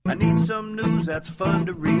I need some news that's fun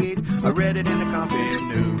to read. I read it in the Coffee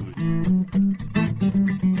News.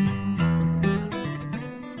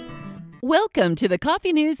 Welcome to the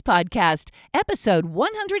Coffee News Podcast, episode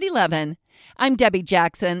 111. I'm Debbie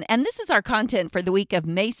Jackson, and this is our content for the week of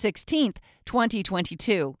May 16th,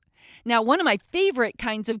 2022. Now, one of my favorite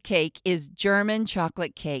kinds of cake is German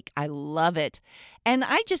chocolate cake. I love it. And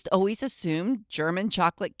I just always assumed German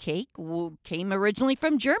chocolate cake came originally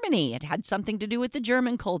from Germany. It had something to do with the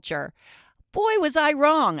German culture. Boy, was I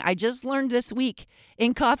wrong. I just learned this week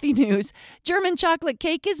in Coffee News, German chocolate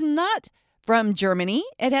cake is not from Germany.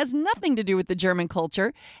 It has nothing to do with the German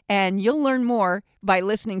culture. And you'll learn more by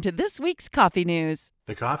listening to this week's Coffee News.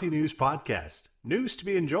 The Coffee News Podcast. News to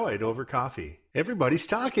be enjoyed over coffee. Everybody's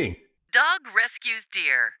talking. Dog rescues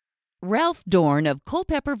deer. Ralph Dorn of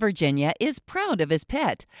Culpeper, Virginia, is proud of his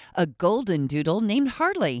pet, a golden doodle named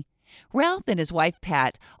Harley. Ralph and his wife,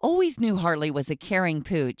 Pat, always knew Harley was a caring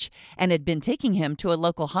pooch and had been taking him to a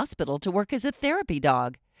local hospital to work as a therapy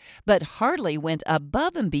dog. But Harley went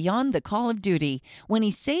above and beyond the call of duty when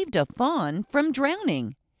he saved a fawn from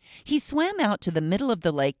drowning. He swam out to the middle of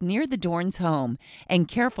the lake near the Dorns' home and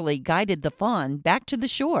carefully guided the fawn back to the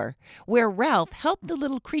shore, where Ralph helped the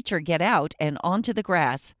little creature get out and onto the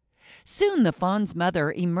grass. Soon the fawn's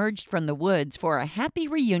mother emerged from the woods for a happy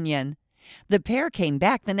reunion. The pair came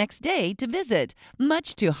back the next day to visit,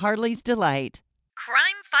 much to Harley's delight.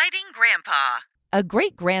 Crime-fighting Grandpa. A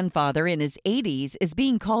great-grandfather in his 80s is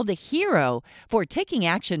being called a hero for taking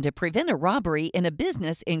action to prevent a robbery in a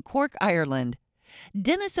business in Cork, Ireland.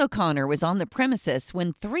 Dennis O'Connor was on the premises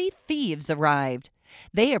when 3 thieves arrived.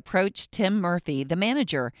 They approached Tim Murphy, the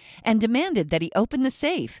manager, and demanded that he open the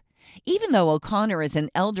safe. Even though O'Connor is an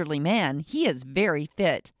elderly man, he is very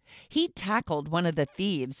fit. He tackled one of the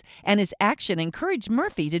thieves, and his action encouraged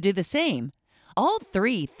Murphy to do the same. All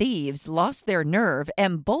 3 thieves lost their nerve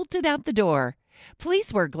and bolted out the door.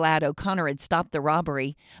 Police were glad O'Connor had stopped the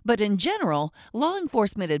robbery, but in general, law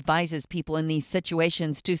enforcement advises people in these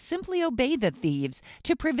situations to simply obey the thieves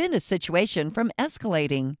to prevent a situation from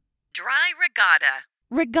escalating. Dry regatta.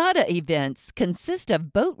 Regatta events consist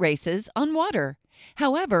of boat races on water.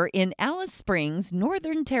 However, in Alice Springs,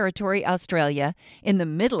 Northern Territory, Australia, in the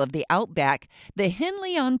middle of the outback, the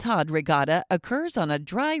Henley-on-Todd Regatta occurs on a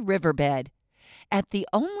dry riverbed. At the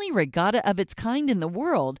only regatta of its kind in the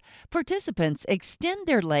world, participants extend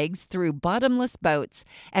their legs through bottomless boats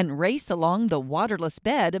and race along the waterless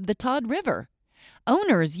bed of the Todd River.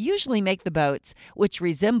 Owners usually make the boats, which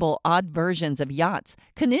resemble odd versions of yachts,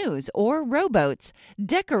 canoes, or rowboats,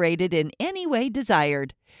 decorated in any way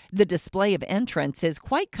desired. The display of entrants is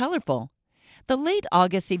quite colorful. The late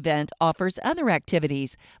August event offers other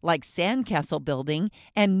activities, like sandcastle building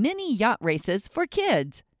and mini yacht races for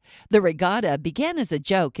kids. The regatta began as a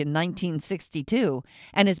joke in 1962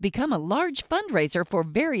 and has become a large fundraiser for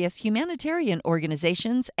various humanitarian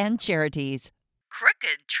organizations and charities.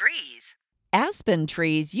 Crooked trees. Aspen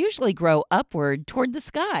trees usually grow upward toward the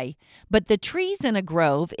sky, but the trees in a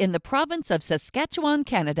grove in the province of Saskatchewan,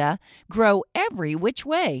 Canada, grow every which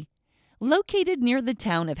way. Located near the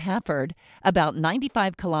town of Hafford, about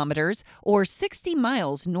 95 kilometers or 60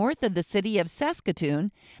 miles north of the city of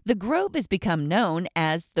Saskatoon, the grove has become known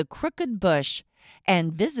as the Crooked Bush,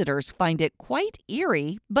 and visitors find it quite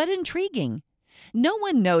eerie but intriguing. No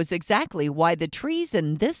one knows exactly why the trees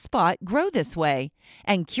in this spot grow this way,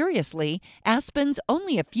 and curiously, aspens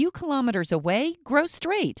only a few kilometers away grow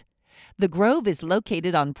straight. The grove is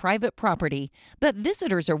located on private property, but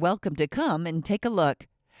visitors are welcome to come and take a look.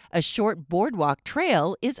 A short boardwalk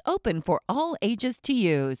trail is open for all ages to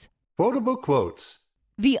use. Quotable quotes.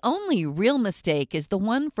 The only real mistake is the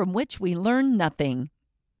one from which we learn nothing.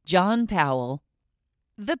 John Powell.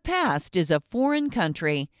 The past is a foreign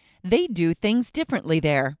country. They do things differently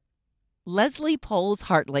there. Leslie Poles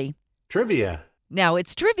Hartley. Trivia. Now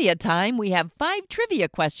it's trivia time. We have 5 trivia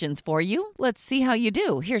questions for you. Let's see how you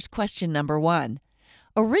do. Here's question number 1.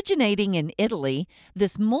 Originating in Italy,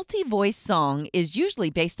 this multi-voice song is usually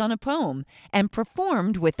based on a poem and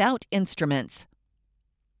performed without instruments.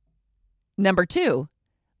 Number 2.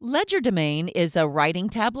 Legerdemain is a writing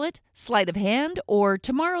tablet, sleight of hand, or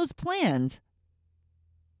tomorrow's plans.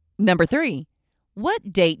 Number 3.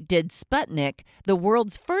 What date did Sputnik, the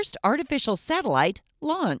world's first artificial satellite,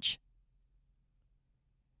 launch?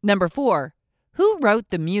 Number 4. Who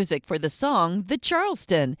wrote the music for the song The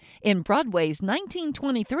Charleston in Broadway's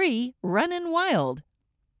 1923 Runnin' Wild?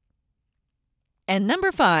 And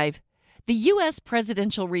number 5. The U.S.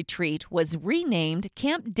 presidential retreat was renamed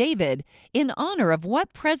Camp David in honor of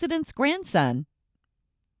what president's grandson?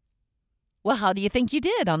 Well, how do you think you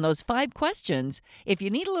did on those 5 questions? If you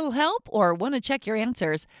need a little help or want to check your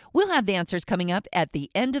answers, we'll have the answers coming up at the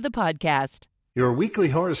end of the podcast. Your weekly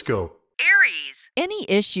horoscope. Aries. Any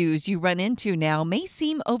issues you run into now may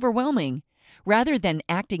seem overwhelming. Rather than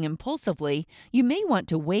acting impulsively, you may want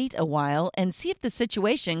to wait a while and see if the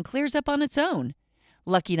situation clears up on its own.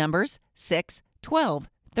 Lucky numbers 6, 12,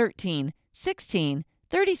 13, 16,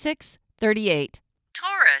 36, 38.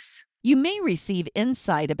 Taurus. You may receive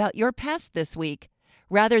insight about your past this week.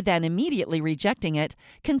 Rather than immediately rejecting it,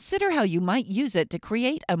 consider how you might use it to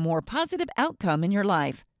create a more positive outcome in your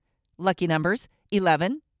life. Lucky numbers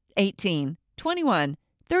 11, 18, 21,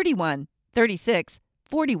 31, 36,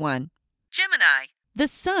 41. Gemini. The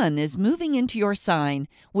sun is moving into your sign,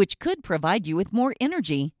 which could provide you with more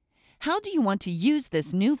energy. How do you want to use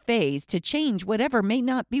this new phase to change whatever may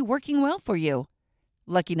not be working well for you?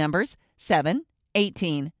 Lucky numbers 7,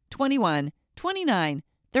 18, 21, 29,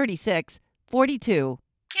 36, 42.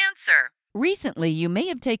 Cancer. Recently, you may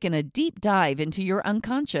have taken a deep dive into your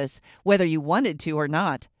unconscious, whether you wanted to or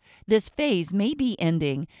not. This phase may be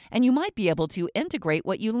ending, and you might be able to integrate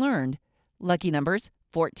what you learned. Lucky numbers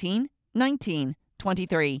 14, 19,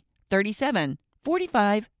 23, 37,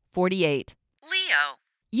 45, 48. Leo.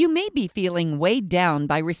 You may be feeling weighed down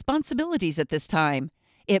by responsibilities at this time.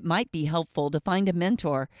 It might be helpful to find a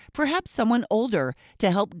mentor, perhaps someone older,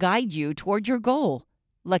 to help guide you toward your goal.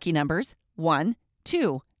 Lucky numbers 1,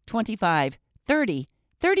 2, 25, 30,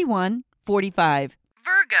 31, 45.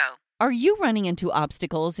 Virgo. Are you running into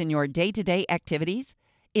obstacles in your day-to-day activities?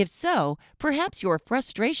 If so, perhaps your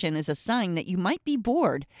frustration is a sign that you might be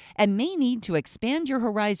bored and may need to expand your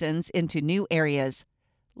horizons into new areas.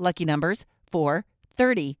 Lucky numbers 4,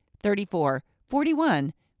 30, 34,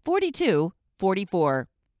 41, 42, 44.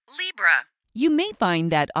 Libra. You may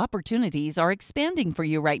find that opportunities are expanding for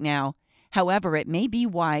you right now. However, it may be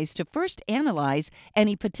wise to first analyze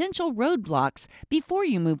any potential roadblocks before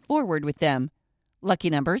you move forward with them. Lucky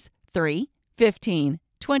numbers 3, 15,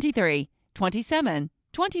 23, 27,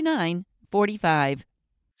 29, 45.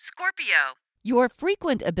 Scorpio. Your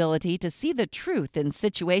frequent ability to see the truth in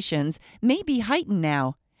situations may be heightened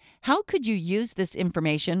now. How could you use this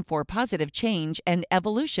information for positive change and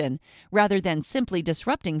evolution rather than simply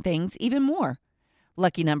disrupting things even more?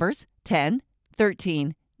 Lucky numbers 10,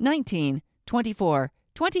 13, 19, 24,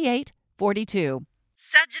 28, 42.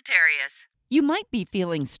 Sagittarius. You might be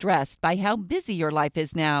feeling stressed by how busy your life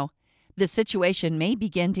is now. The situation may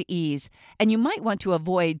begin to ease, and you might want to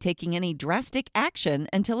avoid taking any drastic action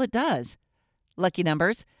until it does. Lucky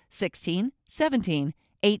numbers 16, 17,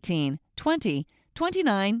 18, 20,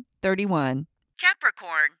 29, 31.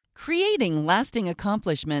 Capricorn. Creating lasting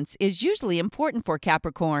accomplishments is usually important for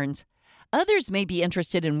Capricorns. Others may be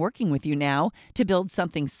interested in working with you now to build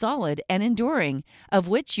something solid and enduring, of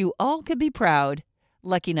which you all could be proud.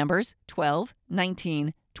 Lucky numbers 12,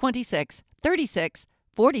 19, 26, 36,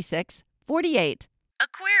 46, 48.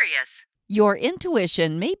 Aquarius. Your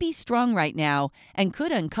intuition may be strong right now and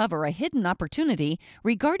could uncover a hidden opportunity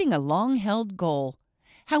regarding a long-held goal.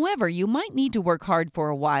 However, you might need to work hard for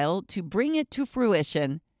a while to bring it to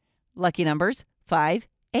fruition. Lucky numbers 5,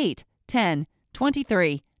 8, 10,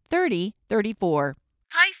 23, 30, 34.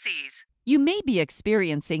 Pisces. You may be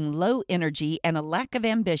experiencing low energy and a lack of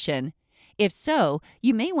ambition. If so,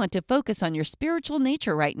 you may want to focus on your spiritual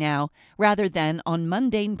nature right now rather than on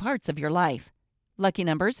mundane parts of your life. Lucky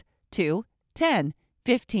numbers 2, 10,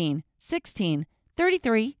 15, 16,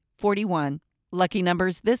 33, 41. Lucky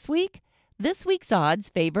numbers this week? This week's odds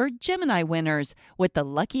favor Gemini winners, with the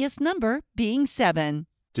luckiest number being 7.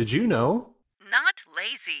 Did you know? Not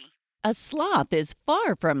lazy. A sloth is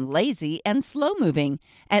far from lazy and slow-moving,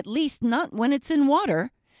 at least not when it's in water.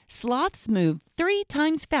 Sloths move 3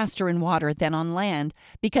 times faster in water than on land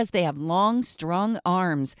because they have long, strong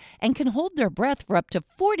arms and can hold their breath for up to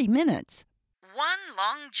 40 minutes. One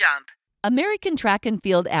long jump. American track and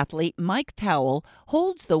field athlete Mike Powell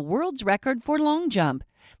holds the world's record for long jump,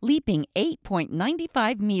 leaping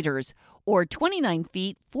 8.95 meters, or 29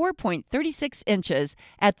 feet 4.36 inches,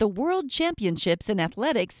 at the World Championships in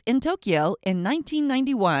Athletics in Tokyo in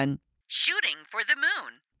 1991. Shooting for the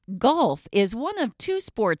moon. Golf is one of 2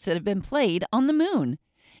 sports that have been played on the moon.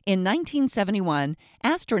 In 1971,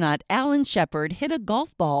 astronaut Alan Shepard hit a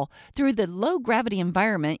golf ball through the low-gravity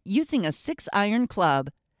environment using a 6-iron club.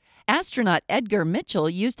 Astronaut Edgar Mitchell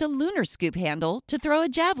used a lunar scoop handle to throw a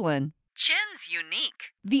javelin. Chin's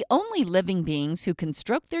unique. The only living beings who can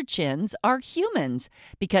stroke their chins are humans,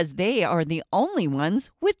 because they are the only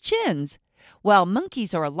ones with chins. While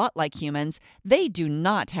monkeys are a lot like humans, they do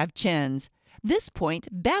not have chins. This point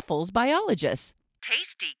baffles biologists.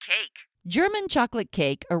 Tasty cake. German chocolate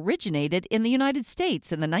cake originated in the United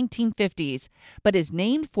States in the 1950s, but is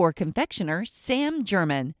named for confectioner Sam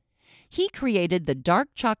German. He created the dark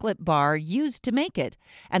chocolate bar used to make it,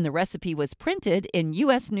 and the recipe was printed in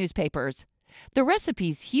U.S. newspapers. The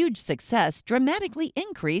recipe's huge success dramatically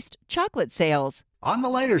increased chocolate sales. On the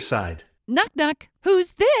lighter side. Knock, knock.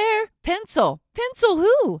 Who's there? Pencil. Pencil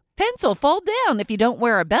who? Pencil fall down if you don't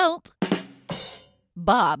wear a belt.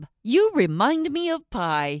 Bob, you remind me of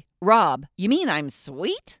pie. Rob, you mean I'm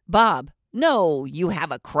sweet? Bob, no, you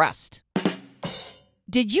have a crust.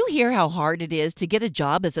 Did you hear how hard it is to get a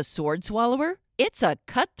job as a sword swallower? It's a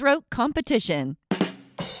cutthroat competition.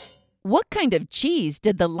 What kind of cheese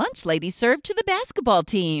did the lunch lady serve to the basketball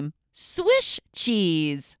team? Swiss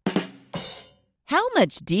cheese. How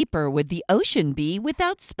much deeper would the ocean be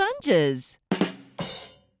without sponges?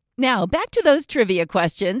 Now, back to those trivia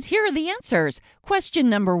questions. Here are the answers. Question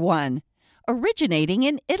number 1. Originating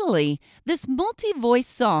in Italy, this multi-voice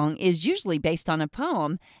song is usually based on a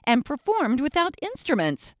poem and performed without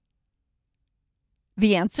instruments.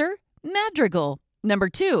 The answer? Madrigal. Number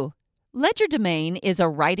 2. Legerdemain is a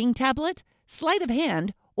writing tablet, sleight of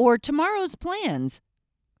hand, or tomorrow's plans.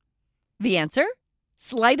 The answer?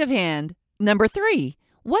 Sleight of hand. Number 3.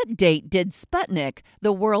 What date did Sputnik,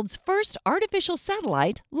 the world's first artificial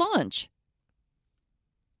satellite, launch?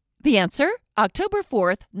 The answer? October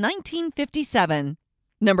 4th, 1957.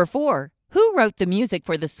 Number 4. Who wrote the music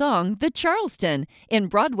for the song The Charleston in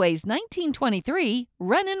Broadway's 1923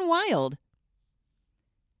 Runnin' Wild?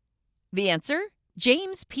 The answer?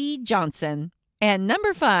 James P. Johnson. And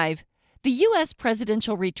number 5. The U.S.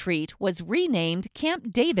 presidential retreat was renamed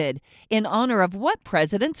Camp David in honor of what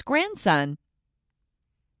president's grandson?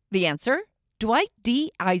 The answer? Dwight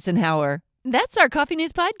D. Eisenhower. That's our Coffee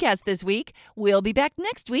News Podcast this week. We'll be back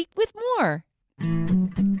next week with more.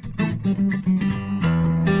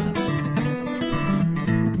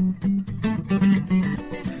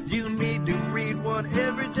 You need to read one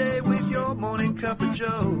every day with your morning cup of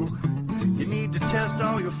joe. You need to test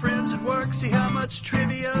all your friends at work, see how much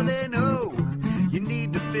trivia they know. You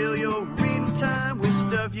need to fill your reading time with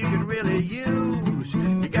stuff you can really use.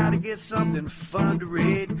 You gotta get something fun to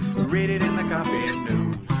read. Read it in the Coffee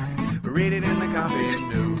News. Read it in the Coffee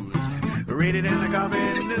News. Read it in the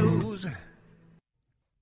Coffee News.